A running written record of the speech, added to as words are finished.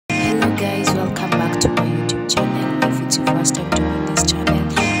guys, welcome back to my YouTube channel. If it's your first time joining this channel,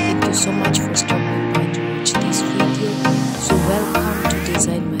 thank you so much for stopping by to watch this video. So welcome to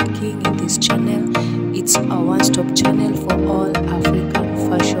Design My King. In this channel, it's a one-stop channel for all African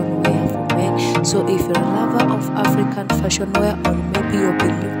fashion wear for men. So if you're a lover of African fashion wear, or maybe you've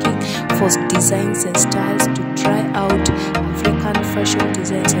been looking for designs and styles to try out, African fashion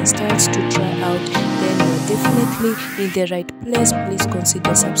designs and styles to try out, then you're definitely in the right place. Please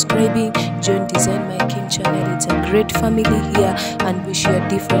consider subscribing. Join Design My King channel. It's a great family here, and we share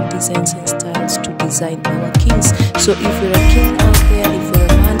different designs and styles to design our kings. So if you're a king out there, if you're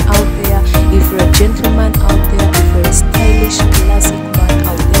a man out there, if you're a gentleman out there, if you're a stylish classic man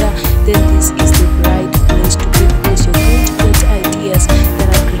out there, then this is the right place to be, because you're going to get ideas that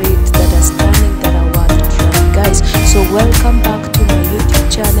are great, that are stunning, that are worth trying, guys. So welcome back to my YouTube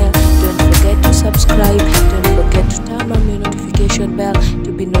channel. Don't forget to subscribe. Don't forget to turn on your notification bell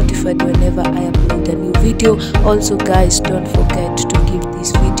to be notified whenever I upload a new video. Also guys, don't forget to give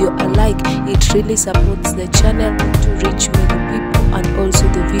this video a like. It really supports the channel to reach many people, and also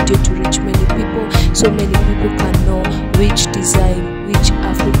the video to reach many people, so many people can know which design, which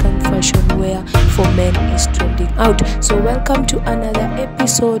African fashion wear for men is trending out. So welcome to another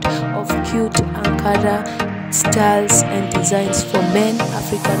episode of cute Ankara styles and designs for men,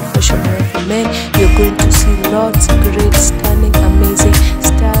 African fashion wear for men. You're going to see lots of great, stunning, amazing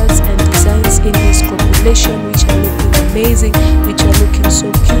styles and designs in this compilation, which are looking amazing, which are looking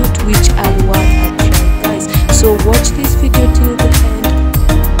so cute, which are worth a try, guys. So watch this video till the end,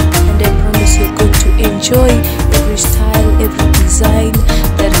 and I promise you're going to enjoy every style, every design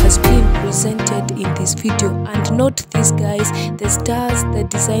that has been presented in this video. And note this, guys, the styles, the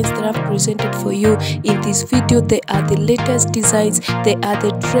designs that I've presented for you in this video, they are the latest designs, they are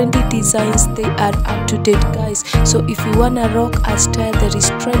the trendy designs, they are up to date, guys. So if you wanna rock a style that is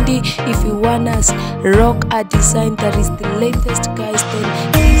trendy, if you wanna rock a design that is the latest, guys,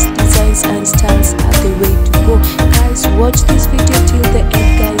 then these designs and styles are the way to go, guys. Watch this video till the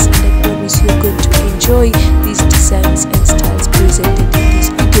end, guys, and I promise you're going to enjoy these designs and styles presented in this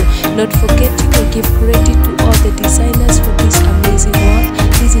video. Not forgetting to give credit to all the designers for this amazing work.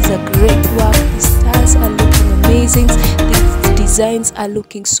 This is a great work. The styles are looking amazing. The designs are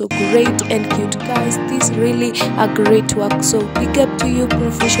looking so great and cute, guys. This really a great work. So big up to you,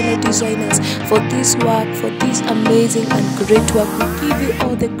 professional designers, for this work, for this amazing and great work. We give you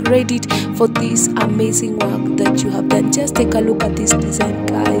all the credit for this amazing work that you have done. Just take a look at this design,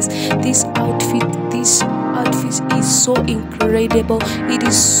 guys. This outfit is so incredible. It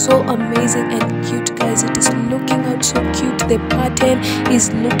is so amazing and cute, guys. It is looking out so cute. The pattern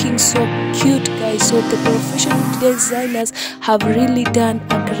is looking so cute, guys. So the professional designers have really done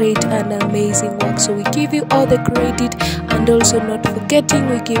a great and amazing work. So we give you all the credit, and also not forgetting,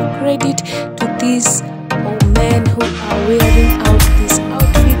 we give credit to these men who are wearing out this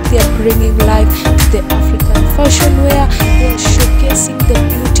outfit. They are bringing life to the African fashion wear. They are showcasing the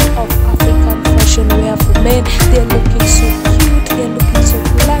beauty of African fashion wear for men. They are looking so cute, they are looking so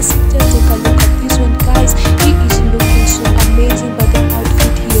classic. Just take a look at this one, guys. He is looking so amazing by the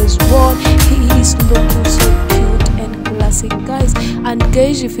outfit he has worn. He is looking so cute and classic, guys. And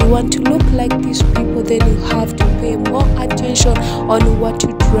guys, if you want to look like these people, then you have to pay more attention on what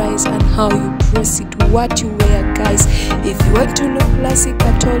you dress and how you dress it, what you wear, guys. If you want to look classic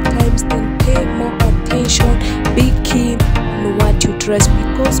at all times, then pay more attention, be keen on what you dress,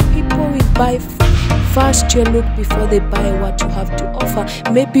 because people will buy first your look before they buy what you have to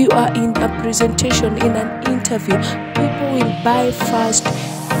offer. Maybe you are in a presentation, in an interview, people will buy first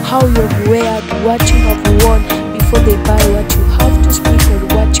how you've wear, what you have worn, before they buy what you have to speak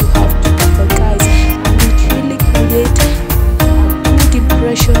or what you have to offer, guys. And it really creates a good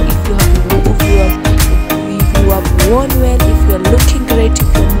impression if you have worn well, if you are looking great,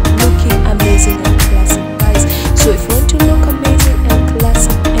 if you're looking amazing and classic, guys. So if you want to look amazing and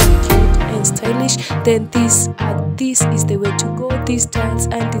classic and cute and stylish, then this is the way to go. These styles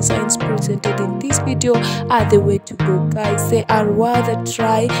and designs presented in this video are the way to go, guys. They are worth a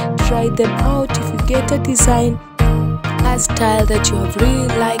try. Try them out. If you get a design, a style that you have really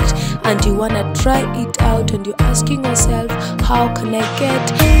liked, and you want to try it out, and you're asking yourself, how can I get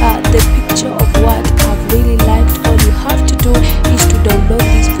the picture of what I've really liked, all you have to do is to download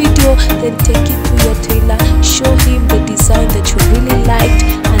this video, then take it to your tailor, show him the design that you really liked,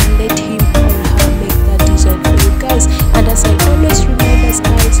 and let him or her make that design for you, guys. And as I always remind us,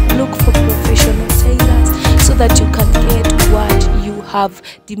 guys, look for professional tailors so that you can get what you have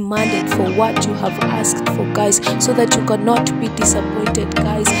demanded, for what you have asked for, guys, so that you cannot be disappointed,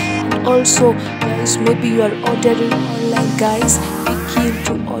 guys. And also, guys, maybe you are ordering online, guys, be him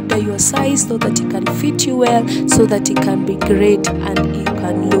to order your size so that it can fit you well, so that it can be great and you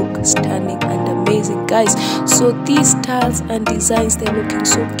can look stunning and amazing, guys. So these styles and designs, they're looking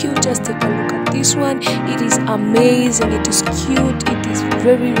so cute. Just take a look at this one. It is amazing, it is cute, it is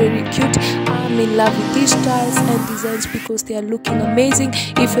very cute. I'm in love with these styles and designs because they are looking amazing.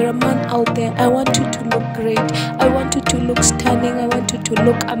 If you're a man out there, I want you to look great, I want you to look stunning, I want you to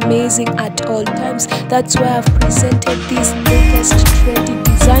look amazing at all times. That's why I've presented these latest trendy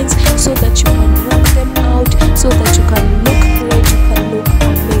designs so that you can rock them out, so that you can look great, you can look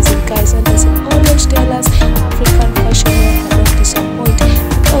amazing, guys. And as I always tell us, African fashion wear cannot disappoint.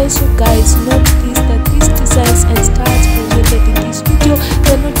 And also, guys, note this, that these designs and styles presented in this video,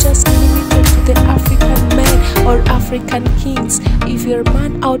 they're not just limited to the African men or African kings. If you're a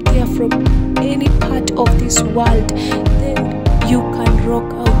man out there from any part of this world, then you can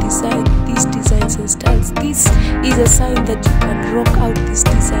rock out these designs and styles. This is a sign that you can rock out these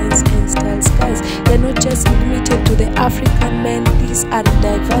designs and styles, guys. They're not just limited to the African men. These are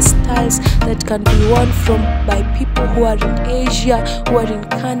diverse styles that can be worn by people who are in Asia, who are in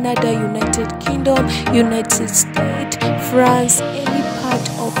Canada, United Kingdom, United States, France, any part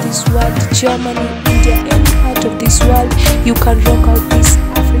of this world, Germany, India, any part of this world. You can rock out this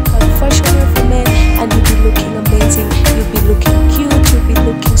African fashion wear for men and you'll be looking amazing, you'll be looking cute, you'll be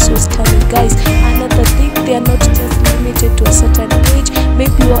looking so stunning, guys. Another thing, they are not just limited to a certain age.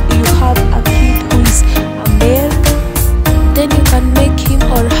 Maybe you have a kid who is a male, then you can make him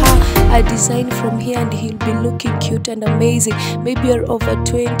or her a design from here and he'll be looking cute and amazing. Maybe you're over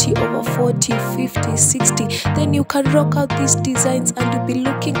 20, over 40, 50, 60, then you can rock out these designs and you'll be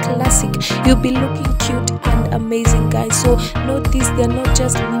looking classic, you'll be looking cute and amazing, guys. So note this, they're not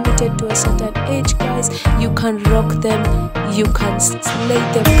just limited to a certain age, guys. You can rock them, you can slay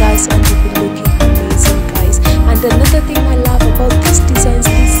them, guys, and you'll be looking amazing, guys. And another thing I love about these designs,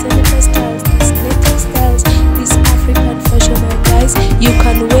 these senator styles, these native styles, these African fashion wear, guys, you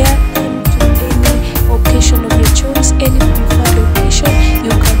can wear them to any occasion of your choice, any preferred occasion.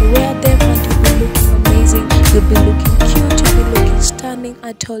 You can wear them and you'll be looking amazing, you'll be looking cute, you'll be looking stunning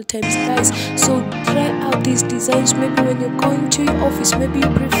at all times, guys. So try out these designs. Maybe when you're going to your office, maybe you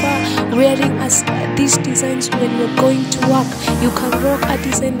prefer wearing these designs when you're going to work. You can rock a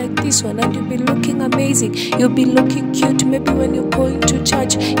design like this one and you'll be looking amazing, you'll be looking cute. Maybe when you're going to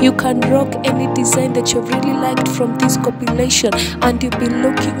church, you can rock any design that you've really liked from this compilation and you'll be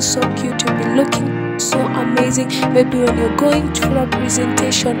looking so cute, you'll be looking so amazing. Maybe when you're going for a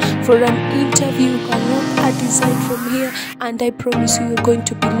presentation, for an interview, you can rock a design from here and I promise you, you're going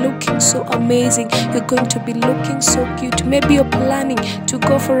to be looking so amazing, you're going to be looking so cute. Maybe you're planning to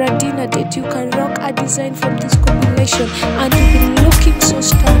go for a dinner date, you can rock a design from this compilation and you'll be looking so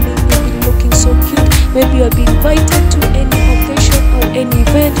stunning, you'll be looking so cute. Maybe you'll be invited to any occasion or any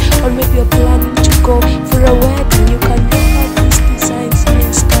event, or maybe you're planning to go for a wedding, you can rock out these designs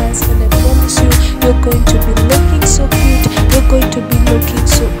and styles and I promise you, you're going to be looking so cute, you're going to be looking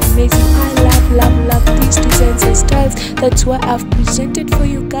so amazing. I love these designs and styles. That's why I've presented for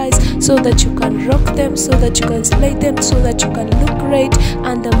you guys, so that you can rock them, so that you can slay them, so that you can look great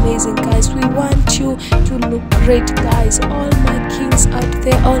and amazing, guys. We want you to look great, guys. All my kings out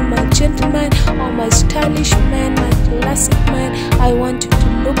there, all my gentlemen, all my stylish men, my classic men, I want you to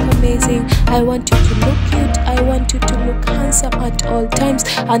look amazing, I want you to look cute, I want you to look handsome at all times.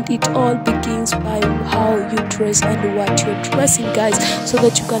 And it all begins by how you dress and what you're dressing, guys, so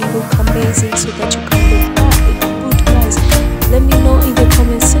that you can look amazing, so that you can look good, guys. Let me know in the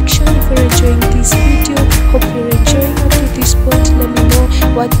comment section if you're enjoying this video. Hope you're enjoying up to this point. Let me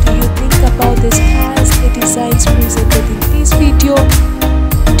know, what do you think about the styles, the designs presented in this video?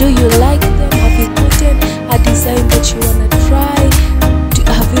 Do you like them? Have you gotten a design that you wanna try?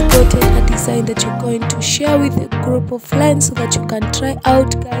 Have you gotten a design that you're going to share with a group of friends so that you can try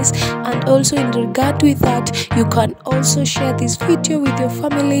out, guys? And also in regard with that, you can also share this video with your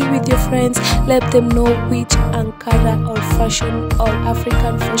family, with your friends. Let them know which Ankara or fashion or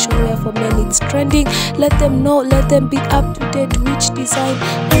African fashion wear for men is trending. Let them know, let them be up to date which design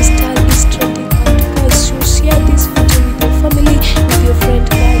and style is trending. And guys, so share this video with your family, with your friend,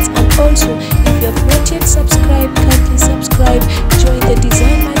 guys. And also, if you have not yet subscribed, kindly subscribe, join the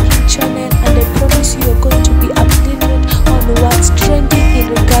Design My King channel, and I promise you, you're going to be updated on what's trending in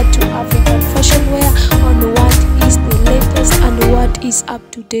regard to African fashion wear, on what is the latest and what is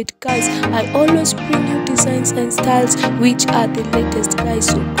up to date, guys. I always bring you designs and styles which are the latest, guys.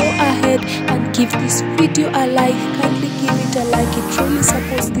 So go ahead and give this video a like, kindly give it a like, it really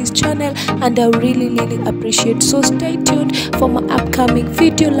supports this channel and I really appreciate. So stay tuned for my upcoming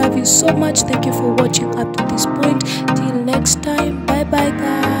video. Love you so much, thank you for watching up to this point. Till next time, bye bye. bye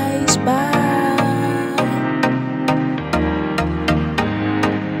guys.